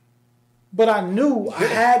 Yeah. But I knew I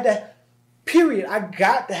had that, period. I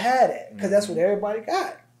got to have that because that's what everybody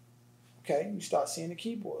got. Okay, you start seeing the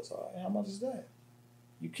keyboards. All right, how much is that?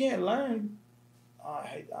 You can't learn.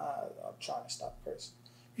 I'm trying to stop cursing.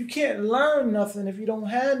 You can't learn nothing if you don't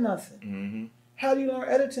have nothing. How do you learn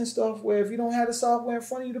editing stuff where if you don't have the software in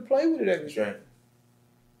front of you to play with it every day? Right.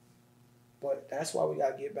 But that's why we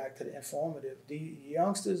got to get back to the informative. The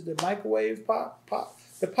youngsters, the microwave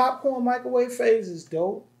the popcorn microwave phase is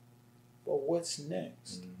dope. But what's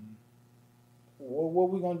next? What are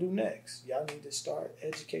we going to do next? Y'all need to start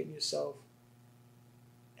educating yourself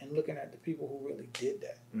and looking at the people who really did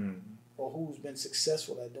that. Or who's been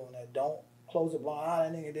successful at doing that. Don't close a blind eye,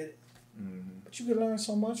 that nigga did it. But you can learn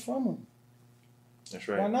so much from them. That's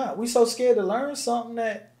right. Why not? We so scared to learn something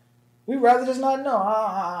that we rather just not know.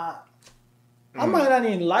 I might not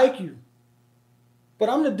even like you. But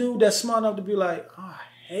I'm the dude that's smart enough to be like, I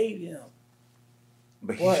hate him.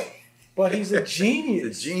 But he's a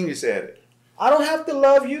genius. He's a genius at it. I don't have to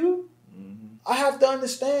love you. I have to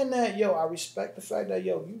understand that, yo, I respect the fact that,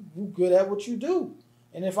 yo, you good at what you do.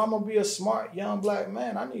 And if I'm going to be a smart young black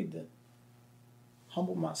man, I need to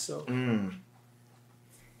humble myself.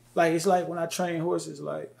 Like, it's like when I train horses,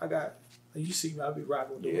 like, you see me, I be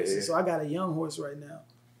rocking with the horses. So I got a young horse right now.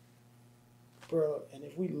 Bro, and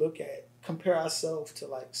if we compare ourselves to,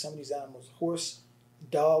 like, some of these animals, horse,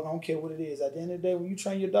 dog, I don't care what it is. At the end of the day, when you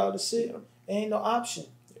train your dog to sit, it ain't no option.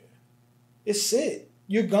 Yeah. It's sit.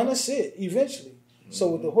 You're gonna sit eventually. Mm-hmm. So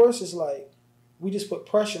with the horse, it's like we just put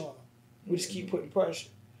pressure on them. We just keep putting pressure.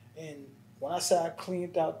 And when I say I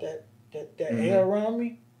cleaned out that air around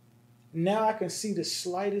me, now I can see the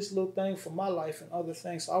slightest little thing from my life and other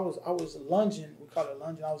things. So I was lunging. We call it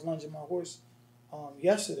lunging. I was lunging my horse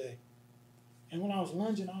yesterday. And when I was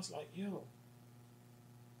lunging, I was like, yo,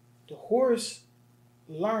 the horse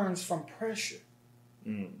learns from pressure.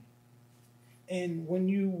 Mm. And when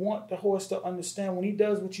you want the horse to understand, when he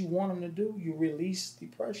does what you want him to do, you release the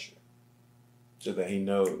pressure. So that he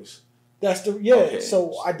knows. That's the, yeah. Okay.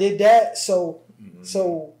 So I did that. So,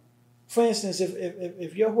 for instance,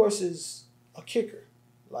 if your horse is a kicker,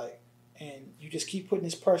 like, and you just keep putting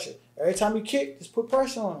this pressure, every time you kick, just put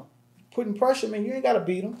pressure on him. Putting pressure, man, you ain't got to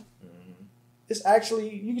beat him. Mm-hmm. It's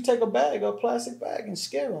actually, you can take a plastic bag and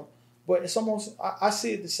scare him. But it's almost, I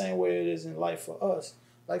see it the same way it is in life for us.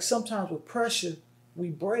 Like sometimes with pressure, we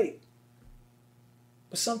break.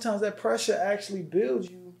 But sometimes that pressure actually builds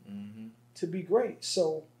you to be great.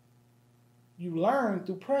 So you learn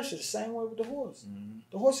through pressure, the same way with the horse. Mm-hmm.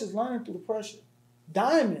 The horse is learning through the pressure.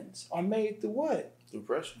 Diamonds are made through what? Through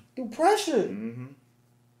pressure. Through pressure. Mm-hmm.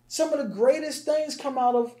 Some of the greatest things come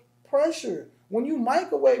out of pressure. When you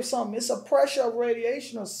microwave something, it's a pressure of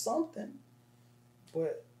radiation or something.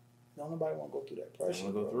 But don't nobody want to go through that pressure.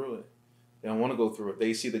 They don't want to go through it. They don't want to go through it.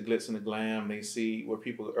 They see the glitz and the glam. They see where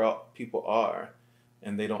people are,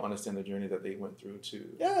 and they don't understand the journey that they went through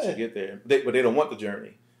to get there. But they don't want the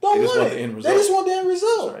journey. They just want the end result. They just want the end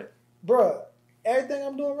result. That's right. Bruh, everything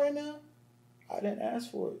I'm doing right now, I didn't ask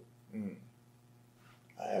for it. Mm.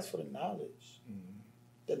 I asked for the knowledge. Mm.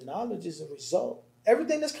 The knowledge is a result.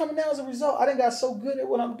 Everything that's coming now is a result. I done got so good at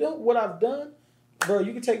what I've done. Bro,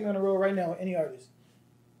 you can take me on the road right now with any artist.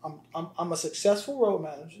 I'm a successful road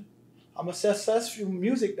manager. I'm a successful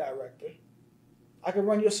music director. I can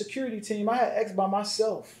run your security team. I had X by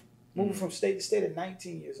myself, moving from state to state at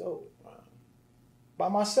 19 years old. Wow. By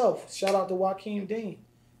myself. Shout out to Joaquin Dean.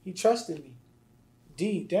 He trusted me.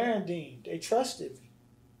 Daron Dean, they trusted me.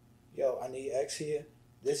 Yo, I need X here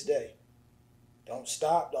this day. Don't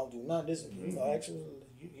stop. Don't do nothing. This, X,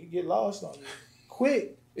 you get lost on you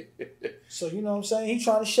quick. So, you know what I'm saying? He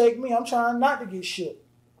trying to shake me. I'm trying not to get shook.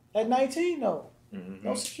 At 19, though. Mm-hmm.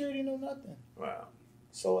 No security, no nothing. Wow.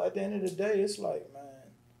 So at the end of the day, it's like, man,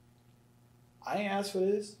 I ain't asked for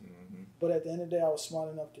this. Mm-hmm. But at the end of the day, I was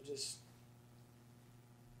smart enough to just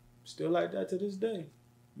still like that to this day.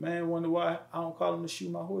 Man, wonder why I don't call him to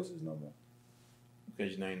shoot my horses no more.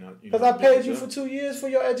 Because I paid you for 2 years for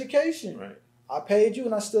your education. Right. I paid you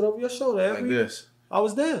and I stood over your shoulder. Like this. I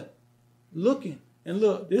was there, looking. And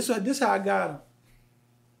look, this how I got him.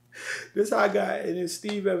 This how I got, and if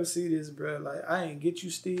Steve ever see this, bro, like, I ain't get you,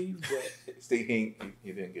 Steve, but Steve,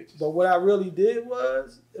 he didn't get you. But what I really did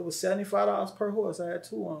was, it was $75 per horse. I had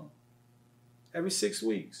 2 on them. Every 6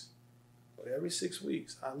 weeks. But every 6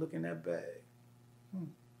 weeks, I look in that bag,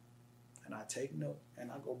 and I take note,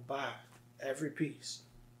 and I go buy every piece.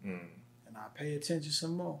 And I pay attention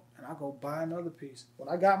some more, and I go buy another piece. When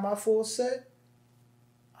I got my full set,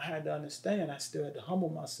 I had to understand, I still had to humble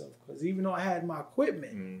myself, because even though I had my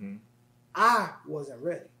equipment, I wasn't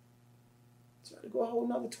ready. So I had to go a whole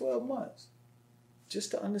another 12 months just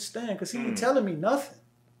to understand, because he ain't telling me nothing.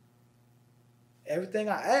 Everything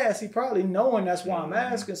I asked, he probably knowing that's why I'm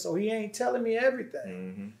asking, so he ain't telling me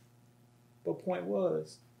everything. But point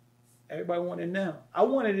was, everybody wanted it now. I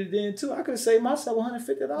wanted it then too. I could have saved myself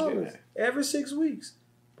 $150 every 6 weeks,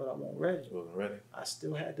 but I wasn't ready. I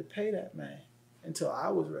still had to pay that man until I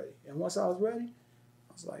was ready. And once I was ready,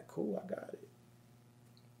 I was like, cool, I got it.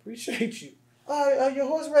 Appreciate you. Your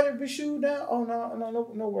horse ready to be shoed down? Oh,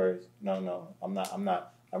 no worries. No, I'm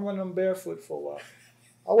not. I'm running them barefoot for a while.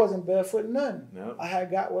 I wasn't barefoot nothing. Nope. I had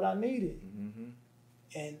got what I needed.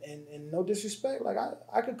 And no disrespect, like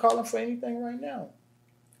I could call him for anything right now.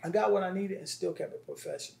 I got what I needed and still kept it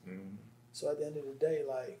professional. So at the end of the day,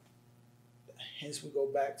 like, hence we go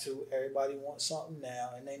back to everybody wants something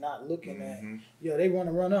now, and they not looking at, they want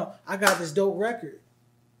to run up. I got this dope record,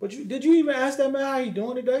 but did you even ask that man how he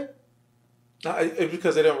doing today? No, it's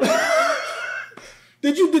because they don't. Really...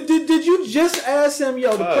 Did you just ask him,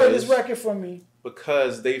 to play this record for me?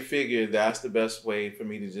 Because they figured that's the best way for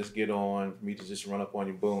me to just get on, for me to just run up on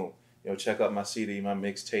you, boom, check out my CD, my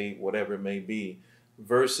mixtape, whatever it may be.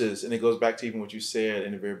 Versus, and it goes back to even what you said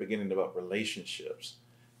in the very beginning about relationships.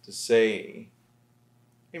 To say,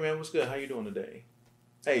 hey man, what's good? How you doing today?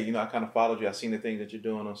 Hey, I kind of followed you. I seen the things that you're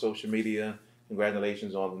doing on social media.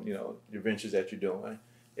 Congratulations on, your ventures that you're doing.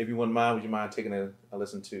 If you wouldn't mind, would you mind taking a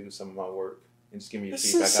listen to some of my work? and just give me your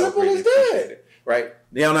It's feedback. as simple as that. Appreciate it. Right?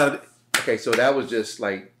 Now, okay, so that was just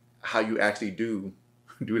like how you actually do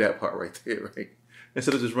that part right there, right?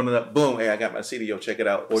 Instead of just running up, boom, hey, I got my CD, yo, check it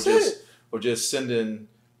out. Or just sending,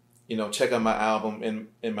 check out my album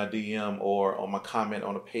in my DM or on my comment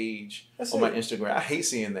on a page on my Instagram. I hate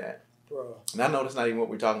seeing that. Bro. And I know that's not even what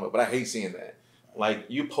we're talking about, but I hate seeing that. Like,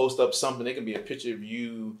 you post up something, it can be a picture of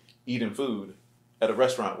you eating food at a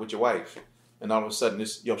restaurant with your wife, and all of a sudden,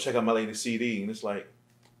 check out my latest CD, and it's like,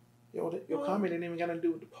 your comment ain't even got to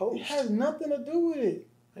do with the post. It has nothing to do with it.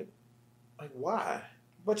 Like why?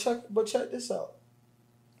 But check this out.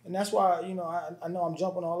 And that's why, I know I'm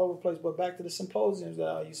jumping all over the place, but back to the symposiums that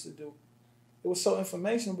I used to do. It was so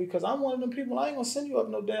informational because I'm one of them people, I ain't going to send you up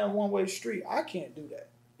no damn one-way street. I can't do that.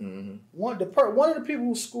 Mm-hmm. One of the people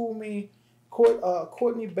who schooled me,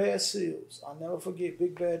 Courtney Bear Seals. I'll never forget,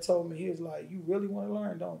 Big Bear told me, he was like, you really want to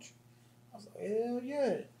learn, don't you? I was like, hell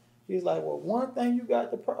yeah. He was like, well, one thing you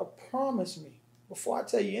got to promise me before I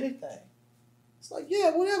tell you anything. It's like,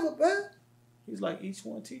 yeah, whatever, man. He's like, each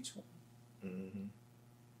one teach one. Mm-hmm.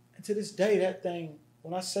 And to this day, that thing,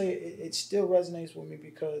 when I say it still resonates with me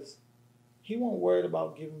because he wasn't worried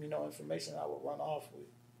about giving me no information I would run off with.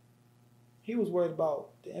 He was worried about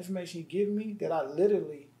the information he gave me that I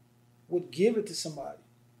literally would give it to somebody.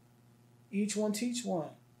 Each one teach one.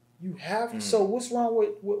 You have So what's wrong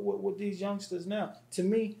with these youngsters now? To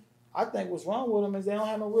me, I think what's wrong with them is they don't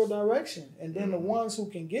have no real direction. And then the ones who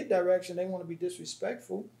can get direction, they want to be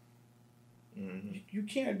disrespectful. Mm-hmm. You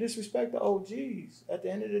can't disrespect the OGs. At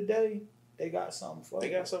the end of the day, they got something for you.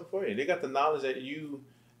 They got something for you. They got the knowledge that you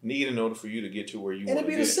need in order for you to get to where you want to get.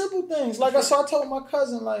 And it be the simple things. Like I told my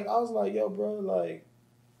cousin, I was like, yo, bro,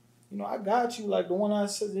 I got you. Like the one I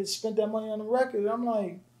said spent that money on the record. I'm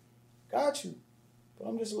like, got you. But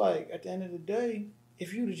I'm just like, at the end of the day,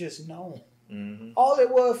 if you'd have just known. Mm-hmm. All it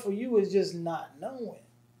was for you is just not knowing.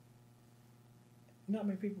 You know how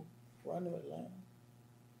many people run to Atlanta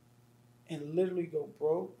and literally go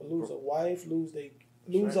broke, or lose a wife, lose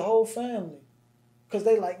a whole family. Because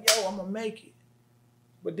they like, yo, I'm going to make it.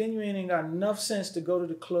 But then you ain't even got enough sense to go to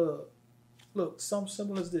the club. Look, something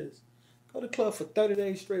simple as this. Go to the club for 30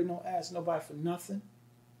 days straight, don't ask nobody for nothing.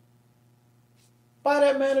 Buy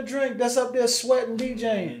that man a drink that's up there sweating, DJing.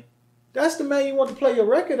 Mm-hmm. That's the man you want to play your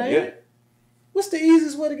record, ain't it? What's the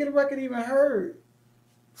easiest way to get a record even heard?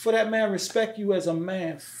 For that man respect you as a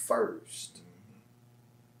man first.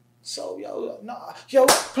 So,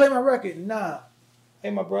 play my record. Nah.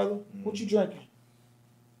 Hey, my brother, what you drinking?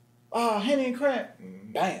 Henny and Crack.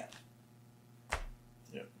 Bam.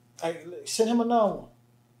 Yeah. Hey, send him another one.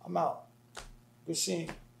 I'm out. Good seeing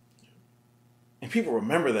you. And people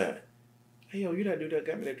remember that. Hey, yo, you that dude that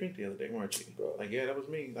got me that drink the other day, weren't you? Bro. Like, yeah, that was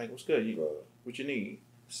me. Like, what's good? What you need?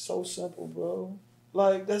 So simple, bro.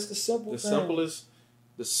 Like, that's the simple thing.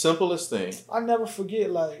 The simplest thing. I never forget,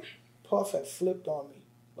 Puff had flipped on me.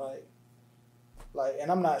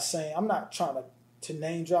 And I'm not trying to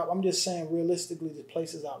name drop. I'm just saying realistically the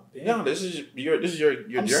places I've been. No, this is your journey,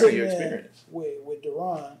 your experience. With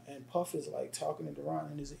Daron, and Puff is talking to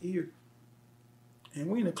Daron in his ear. And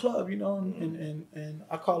we in the club, and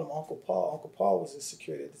I call him Uncle Paul. Uncle Paul was his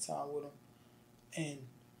security at the time with him.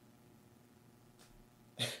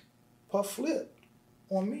 And Puff flipped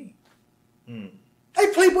on me. Hey,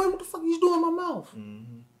 Playboy, what the fuck you doing in my mouth?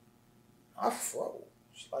 Mm-hmm. I froze.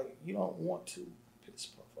 You don't want to piss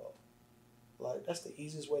Puff off. That's the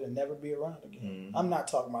easiest way to never be around again. Mm-hmm. I'm not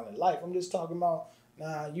talking about in life. I'm just talking about,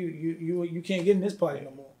 you can't get in this party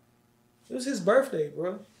no more. It was his birthday,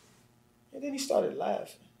 bro. And then he started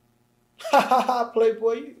laughing. Ha ha ha,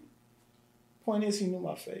 Playboy. Point is, he knew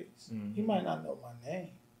my face. Mm-hmm. He might not know my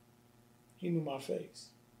name. He knew my face.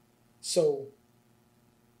 So,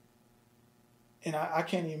 and I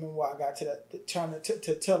can't even remember why I got to that, trying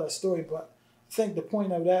to tell that story, but I think the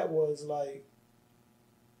point of that was my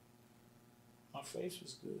face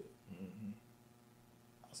was good. Mm-hmm.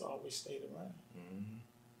 I always stayed around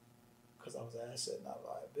because I was an asset, not a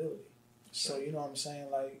liability. So, you know what I'm saying?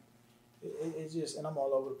 It's just, and I'm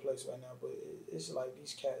all over the place right now, but it's like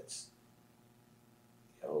these cats,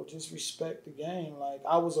 just respect the game.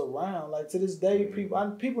 I was around. To this day,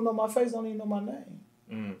 people know my face, don't even know my name.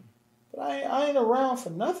 Mm. But I ain't around for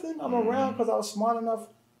nothing. I'm around because I was smart enough.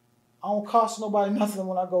 I don't cost nobody nothing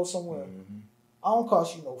when I go somewhere. Mm-hmm. I don't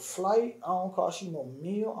cost you no flight. I don't cost you no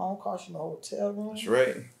meal. I don't cost you no hotel room. That's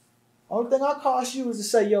right. Only thing I cost you is to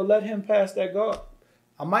say, yo, let him pass that guard.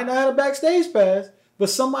 I might not have a backstage pass, but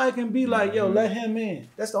somebody can be like, yo, let him in.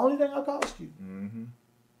 That's the only thing I cost you. Mm-hmm.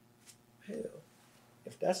 Hell,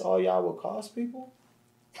 if that's all y'all would cost people,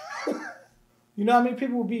 you know how many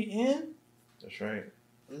people would be in? That's right.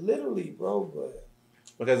 Literally, bro, but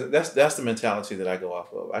because that's the mentality that I go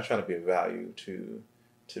off of. I try to be of value to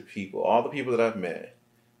people. All the people that I've met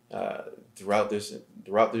throughout this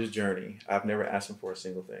journey, I've never asked them for a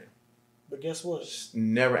single thing. But guess what?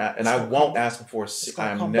 Never, and I won't ask them for. It's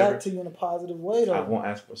gonna come back to you in a positive way, though. I won't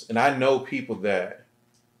ask for, and I know people that,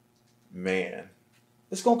 man,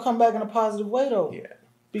 it's gonna come back in a positive way, though. Yeah.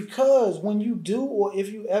 Because when you do, or if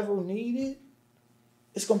you ever need it,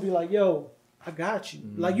 it's gonna be like, yo, I got you.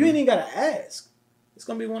 Mm-hmm. Like you ain't even gotta ask. It's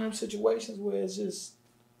gonna be one of them situations where it's just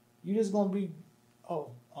you just gonna be,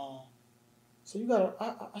 so you got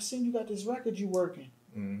I seen you got this record you working.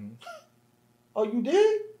 Mm-hmm. Oh, you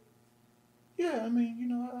did? Yeah, I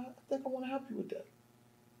mean, I think I want to help you with that.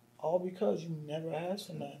 All because you never asked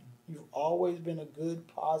for nothing. You've always been a good,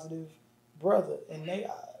 positive brother in their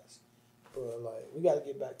eyes. But like, we got to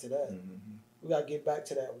get back to that. Mm-hmm. We got to get back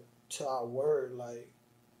to that, to our word. Like,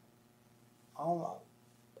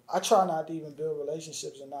 I try not to even build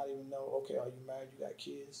relationships and not even know, okay, are you married? You got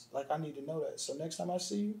kids? Like, I need to know that. So next time I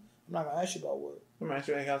see you, I'm not going to ask you about work. I'm going to ask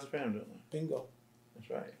you, hey, how's the family doing? Bingo.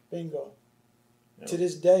 That's right. Bingo. Yep. To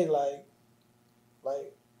this day, like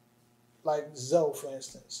Zoe, for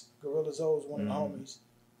instance. Gorilla Zoe is one of the homies.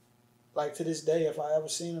 Like, to this day, if I ever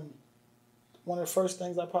seen him, one of the first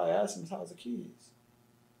things I probably ask him is, how's the kids?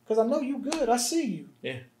 Because I know you good. I see you.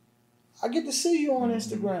 Yeah. I get to see you on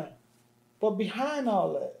Instagram. But behind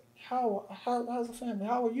all that, how's the family?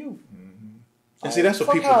 How are you? Mm-hmm. And see, that's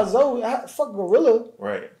what people... How Zoe, fuck Gorilla.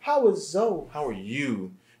 Right. How is Zoe? How are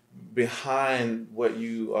you behind what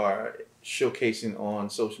you are showcasing on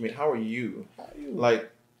social media? How are you?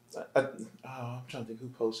 Like, I'm trying to think who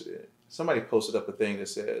posted it. Somebody posted up a thing that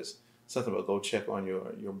says something about go check on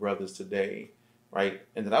your brothers today, right?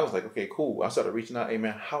 And then I was like, okay, cool. I started reaching out, hey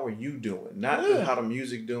man, how are you doing? Not just how the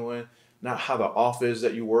music doing, not how the office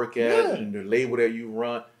that you work at and the label that you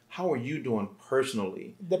run. How are you doing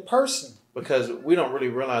personally? The person. Because we don't really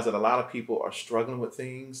realize that a lot of people are struggling with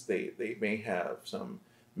things. They may have some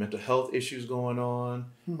mental health issues going on,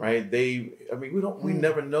 right? We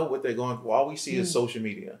never know what they're going through. All we see is social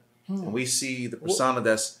media. And we see the persona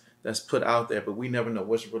that's put out there, but we never know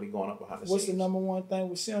what's really going on behind the scenes. What's the number one thing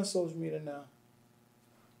we see on social media now?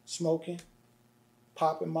 Smoking,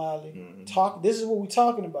 popping Molly, talk. This is what we're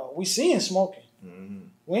talking about. We seeing smoking. Mm-hmm.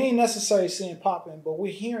 We ain't necessarily seeing popping, but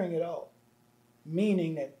we're hearing it all.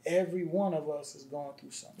 Meaning that every one of us is going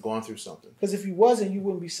through something. Because if you wasn't, you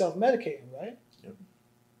wouldn't be self-medicating, right? Yep.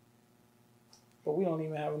 But we don't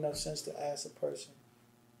even have enough sense to ask a person,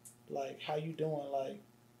 like, how you doing? Like,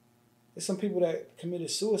 there's some people that committed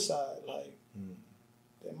suicide, like,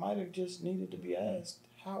 they might have just needed to be asked,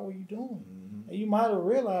 how are you doing? Mm-hmm. And you might have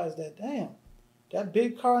realized that, damn, that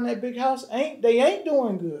big car and that big house, they ain't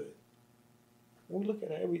doing good. We look at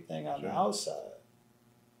everything on the outside.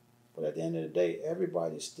 But at the end of the day,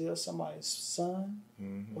 everybody's still somebody's son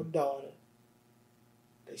or daughter.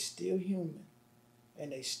 They still human.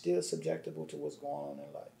 And they still susceptible to what's going on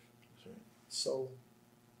in life. That's right. So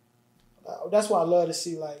that's why I love to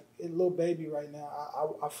see, like, Lil Baby right now.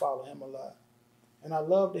 I follow him a lot. And I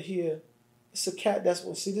love to hear, it's a cat that's,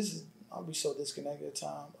 I'll be so disconnected at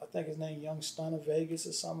times. I think his name Young Stunner Vegas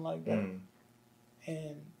or something like that.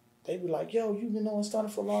 And they be like, yo, you been knowing Stunner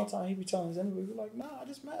for a long time. He be telling his interview, be like, nah, I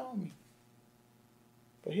just met homie.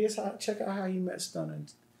 But check out how he met Stunner.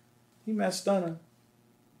 He met Stunner.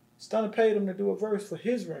 Stunner paid him to do a verse for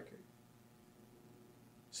his record.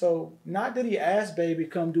 So, not that he asked Baby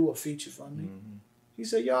come do a feature for me. Mm-hmm. He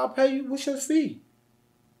said, yo, I'll pay you. What's your fee?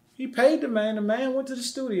 He paid the man. The man went to the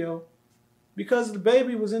studio. Because the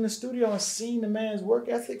Baby was in the studio and seen the man's work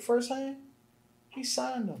ethic firsthand, he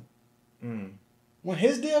signed him. When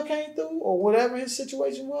his deal came through, or whatever his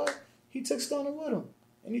situation was, he took Stunner with him.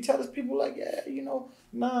 And he tell his people like, yeah,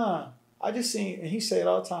 I just seen, and he say it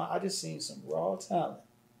all the time, I just seen some raw talent.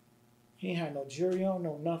 He ain't had no jury on,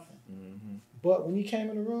 no nothing. Mm-hmm. But when he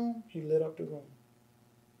came in the room, he lit up the room.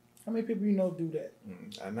 How many people you know do that?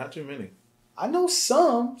 Not too many. I know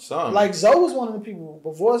some. Like Zoe was one of the people.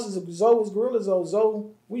 But voices of Zoe was Gorilla Zoe.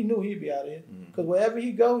 Zoe, we knew he'd be out here. Because wherever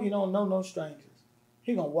he go, he don't know no strangers.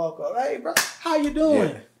 He gonna walk up, hey bro, how you doing?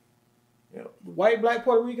 Yeah. Yep. White, black,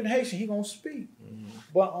 Puerto Rican, Haitian, he gonna speak.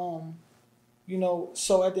 But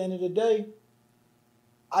so at the end of the day,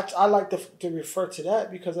 I like to refer to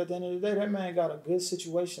that because at the end of the day, that man got a good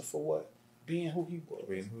situation for what? Being who he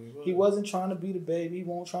was. He wasn't trying to be the Baby. He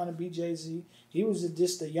wasn't trying to be Jay-Z. He was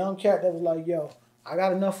just a young cat that was like, yo, I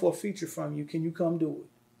got enough for a feature from you. Can you come do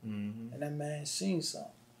it? Mm-hmm. And that man seen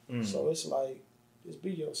something. So it's like, just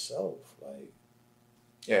be yourself. Like,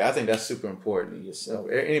 yeah, I think that's super important. Be yourself.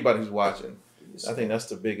 Anybody who's watching, I think that's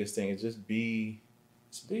the biggest thing is just be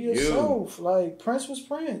Just be yourself. Like Prince was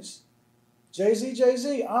Prince.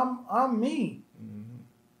 Jay-Z. I'm me. Mm-hmm.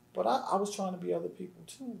 But I was trying to be other people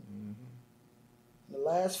too. Mm-hmm. In the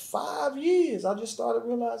last 5 years, I just started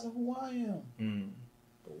realizing who I am. Mm.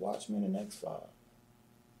 But watch me in the next 5.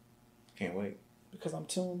 Can't wait. Because I'm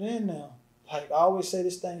tuned in now. Like I always say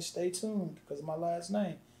this thing, stay tuned, because of my last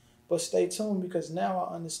name. But stay tuned because now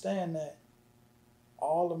I understand that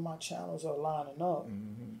all of my channels are lining up.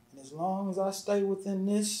 Mm-hmm. And as long as I stay within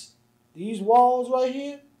these walls right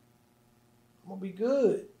here, I'm gonna be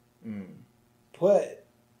good. Mm. But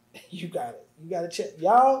you gotta check.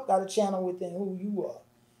 Y'all got a channel within who you are.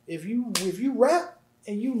 If you rap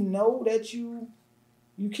and you know that you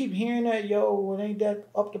keep hearing that, yo, it ain't that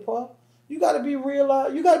up to par, you gotta be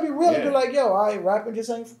real. You gotta be real and be like, yo, I ain't rapping just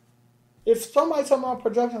ain't. If somebody told me my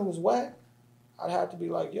production was whack, I'd have to be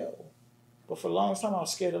like, yo. But for the longest time, I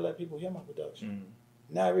was scared to let people hear my production.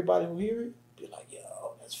 Mm. Now everybody who hear it be like,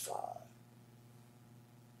 yo, that's fire.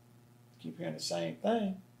 Keep hearing the same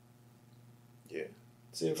thing. Yeah.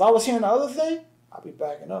 See, if I was hearing the other thing, Be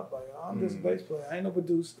backing up. Like, I'm just a bass player. I ain't no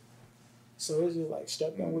producer. So it's just like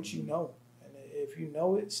step in what you know. And if you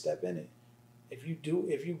know it, step in it. If you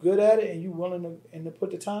good at it and you willing to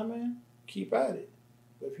put the time in, keep at it.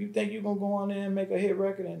 But if you think you're gonna go on there and make a hit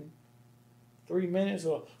record in 3 minutes,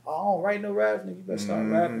 or I don't write no raps, then you better start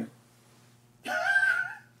rapping.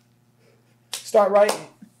 Start writing.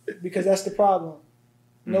 Because that's the problem.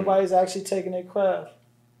 Nobody's actually taking their craft.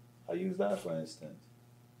 I use that for instance.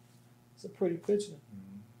 It's a pretty picture.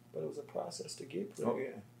 But it was a process to get pretty. Oh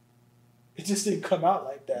yeah. It just didn't come out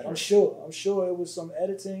like that. I'm sure it was some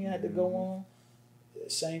editing had to go on.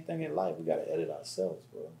 Same thing in life. We got to edit ourselves,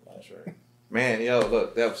 bro. Like, that's right. Man, yo,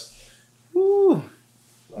 look, that was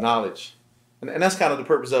knowledge. And that's kind of the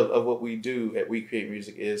purpose of what we do at We Create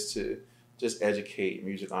Music, is to just educate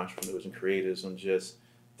music entrepreneurs and creators on just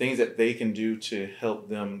things that they can do to help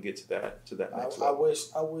them get to that next level.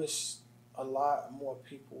 I wish a lot more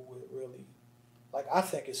people would really, like, I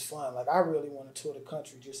think it's fun. Like, I really want to tour the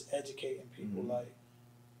country just educating people. Like,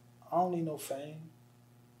 I don't need no fame.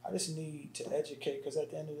 I just need to educate, because at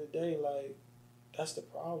the end of the day, like, that's the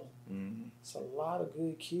problem. It's a lot of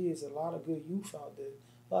good kids, a lot of good youth out there,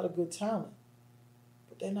 a lot of good talent.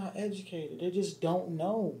 But they're not educated. They just don't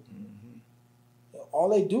know. All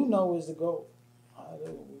they do know is to go, all right,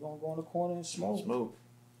 we're going to go in the corner and smoke.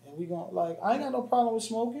 And we going to, like, I ain't got no problem with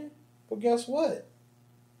smoking, but guess what?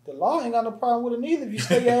 The law ain't got no problem with it neither if you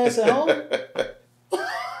stay your ass at home.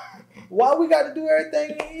 Why we got to do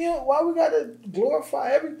everything? Why we got to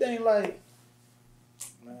glorify everything? Like,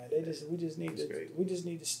 man, we just need to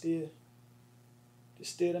steer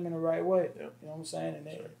them in the right way. Yep. You know what I'm saying? And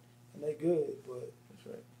they good, but that's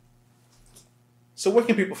right. So where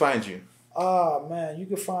can people find you? Man, you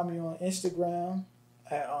can find me on Instagram.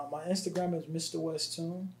 My Instagram is Mr. West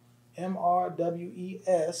Toone,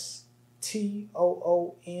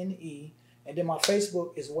 MrWestToone, and then my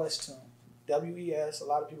Facebook is West Toone. WES. A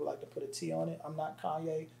lot of people like to put a T on it. I'm not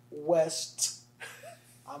Kanye West.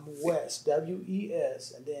 I'm West.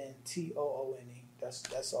 WES and then TOONE.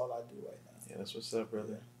 That's all I do right now. Yeah, that's what's up, brother.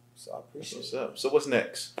 Yeah. So I appreciate that's what's up. So what's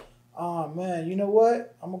next? Man, you know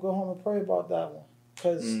what? I'm gonna go home and pray about that one.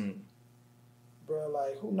 Cause, bro,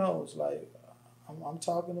 like, who knows? Like, I'm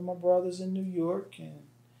talking to my brothers in New York, and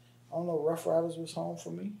I don't know. Rough Riders was home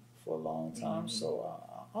for me for a long time, so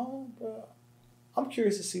bro. I'm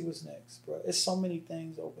curious to see what's next, bro. It's so many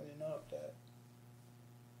things opening up that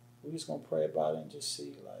we're just gonna pray about it and just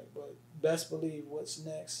see. Like, but best believe what's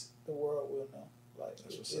next, the world will know. Like,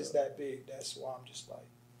 it's that big. That's why I'm just like,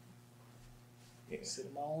 sit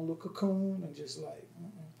in my own little cocoon and just like.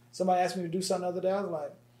 Somebody asked me to do something the other day. I was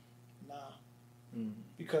like, nah,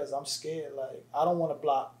 because I'm scared. Like, I don't want to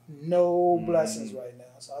block no blessings right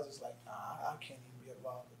now. So I was just like, nah, I can't even be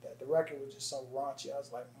involved with that. The record was just so raunchy. I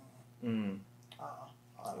was like, I'm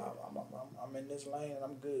in this lane and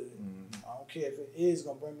I'm good. I don't care if it is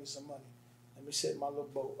gonna bring me some money. Let me sit in my little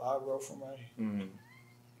boat. I'll row from right here.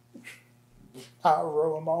 I'll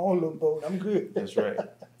row in my own little boat. I'm good. That's right.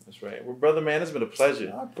 That's right. Well, brother, man, it's been a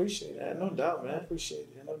pleasure. I appreciate it. Yeah, no doubt, man. I appreciate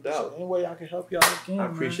it. No doubt. Any way I can help y'all again, I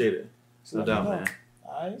appreciate it. So no doubt, man.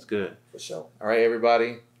 All right. It's good. For sure. All right,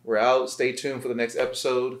 everybody. We're out. Stay tuned for the next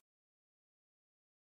episode.